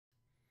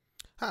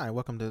Hi,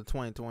 welcome to the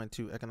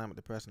 2022 Economic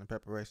Depression and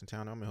Preparation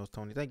Channel. I'm your host,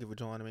 Tony. Thank you for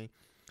joining me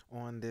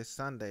on this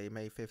Sunday,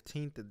 May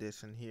 15th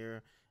edition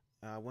here.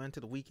 We're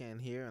into the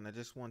weekend here, and I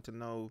just want to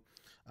know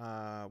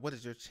what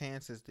is your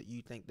chances that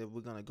you think that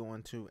we're going to go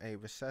into a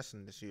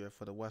recession this year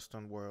for the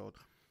Western world,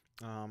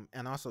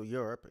 and also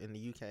Europe and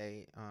the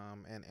UK,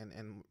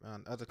 and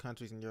other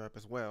countries in Europe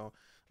as well,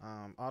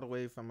 all the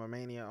way from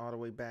Romania all the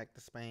way back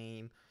to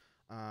Spain,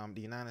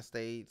 the United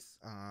States,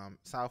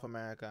 South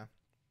America.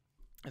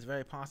 It's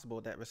very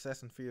possible that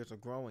recession fears are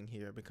growing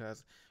here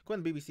because,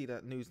 according to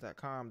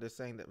BBC.news.com, they're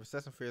saying that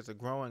recession fears are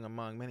growing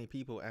among many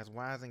people as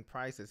rising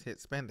prices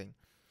hit spending.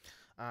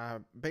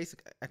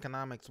 Basic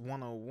Economics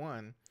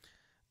 101,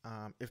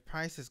 if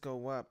prices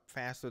go up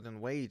faster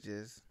than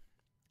wages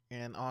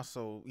and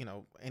also,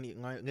 any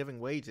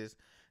living wages,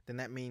 then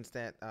that means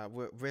that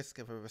we're at risk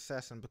of a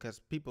recession because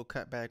people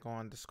cut back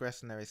on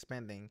discretionary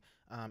spending,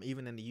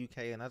 even in the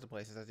UK and other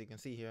places, as you can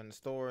see here in the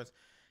stores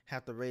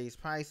have to raise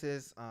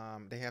prices.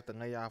 They have to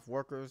lay off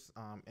workers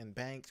in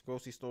banks,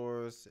 grocery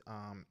stores,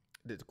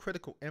 the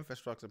critical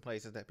infrastructure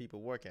places that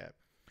people work at.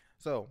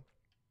 So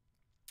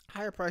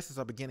higher prices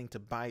are beginning to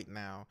bite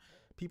now.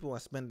 People are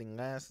spending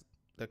less.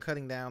 They're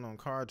cutting down on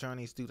car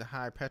journeys due to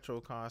high petrol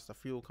costs or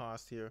fuel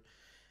costs here.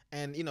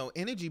 And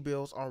energy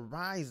bills are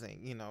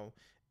rising.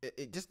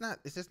 It's just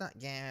not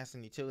gas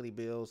and utility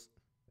bills.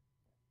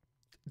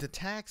 The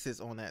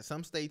taxes on that.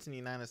 Some states in the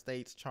United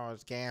States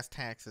charge gas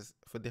taxes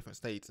for different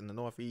states in the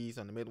Northeast,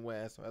 or the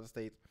Midwest, or other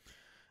states,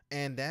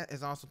 and that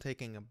is also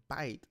taking a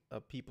bite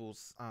of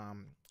people's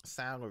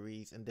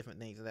salaries and different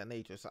things of that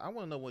nature. So I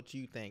want to know what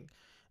you think.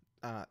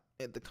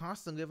 The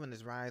cost of living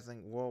is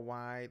rising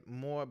worldwide.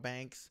 More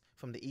banks,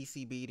 from the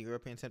ECB, the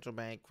European Central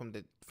Bank, from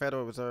the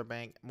Federal Reserve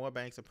Bank, more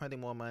banks are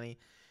printing more money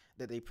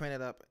that they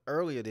printed up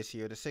earlier this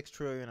year. The $6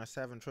 trillion or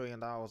 $7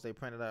 trillion they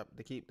printed up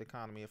to keep the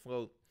economy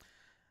afloat.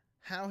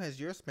 How has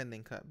your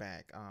spending cut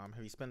back?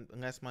 Have you spent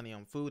less money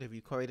on food? Have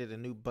you created a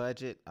new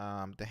budget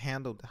to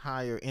handle the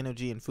higher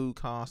energy and food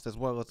costs, as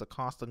well as the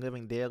cost of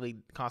living,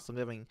 daily cost of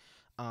living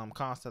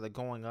costs that are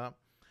going up?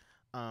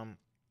 Um,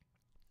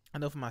 I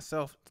know for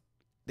myself,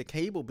 the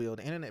cable bill,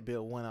 the internet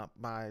bill went up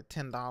by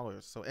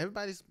 $10. So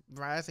everybody's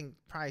rising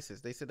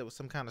prices. They said there was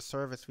some kind of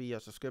service fee or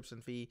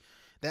subscription fee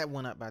that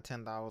went up by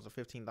 $10 or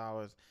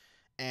 $15,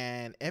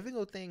 and every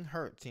little thing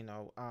hurts.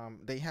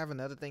 They have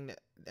another thing that,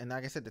 and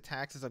like I said, the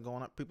taxes are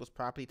going up. People's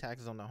property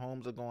taxes on their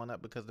homes are going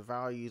up because the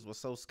values were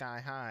so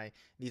sky high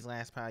these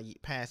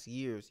past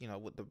years,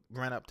 with the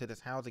run up to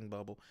this housing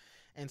bubble.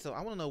 And so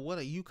I want to know, what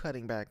are you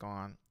cutting back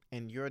on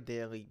in your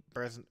daily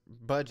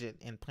budget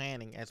and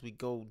planning as we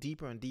go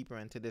deeper and deeper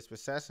into this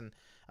recession,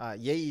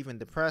 yay, even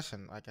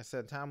depression? Like I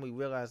said, time we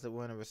realize that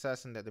we're in a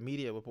recession, that the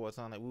media reports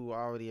on it, we will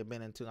already have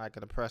been into like a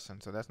depression.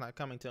 So that's not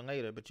coming till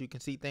later, but you can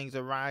see things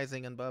are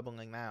rising and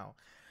bubbling now.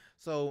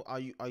 So are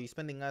you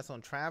spending less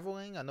on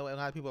traveling? I know a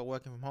lot of people are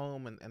working from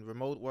home and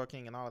remote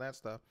working and all that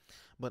stuff,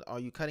 but are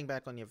you cutting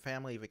back on your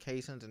family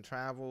vacations and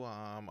travel?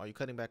 Are you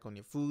cutting back on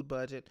your food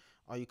budget?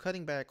 Are you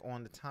cutting back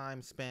on the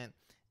time spent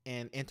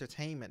and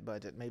entertainment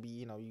budget? Maybe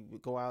you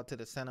go out to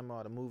the cinema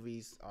or the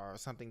movies or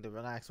something to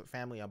relax with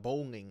family, or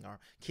bowling, or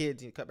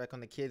kids. You cut back on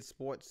the kids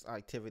sports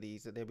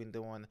activities that they've been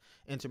doing,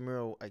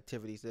 intramural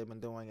activities they've been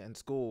doing in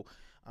school.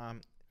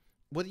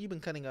 What have you been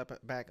cutting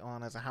back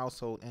on as a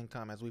household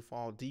income as we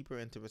fall deeper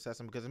into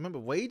recession? Because remember,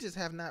 wages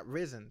have not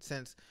risen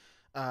since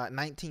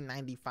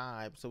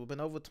 1995. So we've been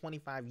over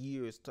 25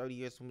 years, 30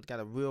 years when we've got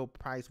a real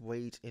price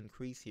wage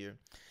increase here.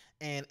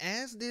 And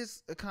as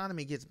this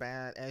economy gets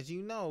bad, as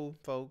you know,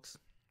 folks,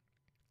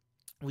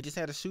 we just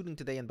had a shooting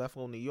today in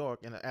Buffalo, New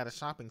York, at a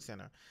shopping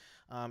center.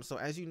 So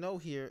as you know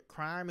here,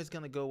 crime is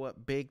going to go up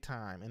big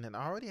time, and it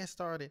already has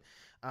started.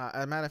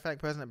 As a matter of fact,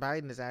 President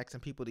Biden is asking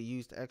people to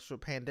use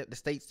the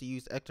states to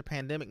use the extra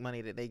pandemic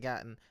money that they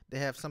gotten.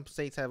 Some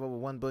states have over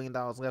 $1 billion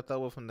left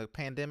over from the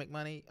pandemic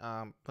money,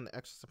 from the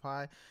extra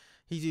supply.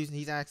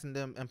 He's asking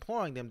them,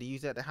 imploring them to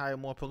use that to hire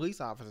more police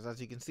officers.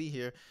 As you can see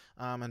here,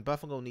 in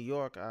Buffalo, New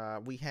York,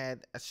 we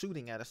had a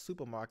shooting at a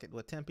supermarket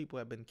where 10 people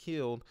have been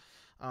killed.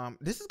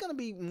 This is going to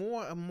be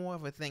more and more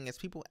of a thing as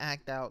people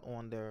act out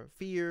on their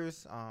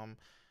fears,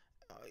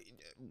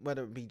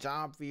 whether it be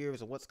job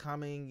fears or what's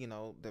coming,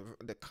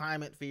 the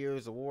climate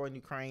fears, the war in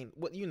Ukraine,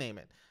 what you name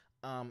it.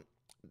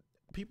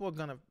 People are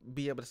going to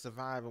be able to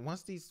survive. And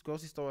once these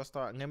grocery stores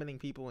start limiting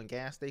people and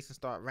gas stations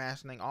start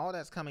rationing, all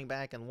that's coming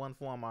back in one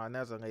form or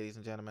another, ladies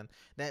and gentlemen.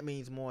 That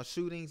means more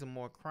shootings and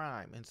more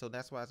crime. And so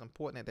that's why it's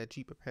important that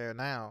you prepare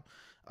now,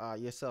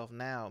 yourself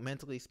now,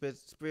 mentally,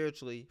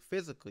 spiritually,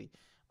 physically,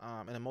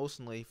 and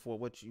emotionally, for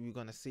what you're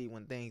going to see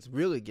when things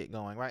really get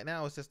going. Right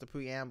now, it's just a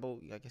preamble.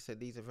 Like I said,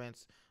 these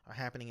events are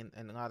happening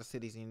in a lot of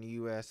cities in the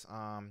U.S.,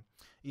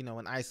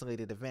 in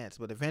isolated events.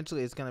 But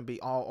eventually, it's going to be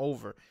all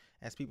over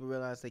as people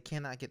realize they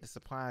cannot get the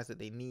supplies that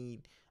they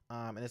need.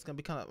 And it's going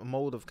to become a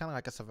mode of kind of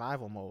like a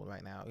survival mode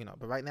right now,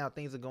 But right now,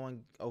 things are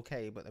going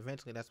okay, but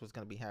eventually that's what's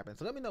going to be happening.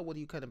 So let me know, what are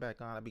you cutting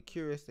back on? I'd be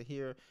curious to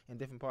hear in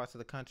different parts of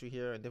the country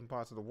here and different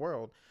parts of the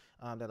world,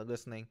 that are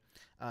listening,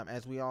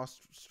 as we all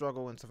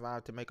struggle and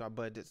survive to make our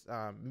budgets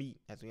meet,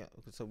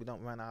 so we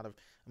don't run out of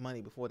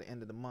money before the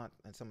end of the month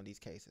in some of these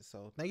cases.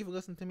 So thank you for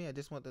listening to me. I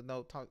just want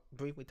to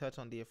briefly touch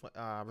on the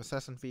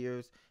recession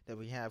fears that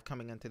we have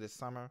coming into this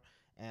summer,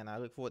 and I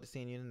look forward to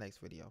seeing you in the next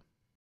video.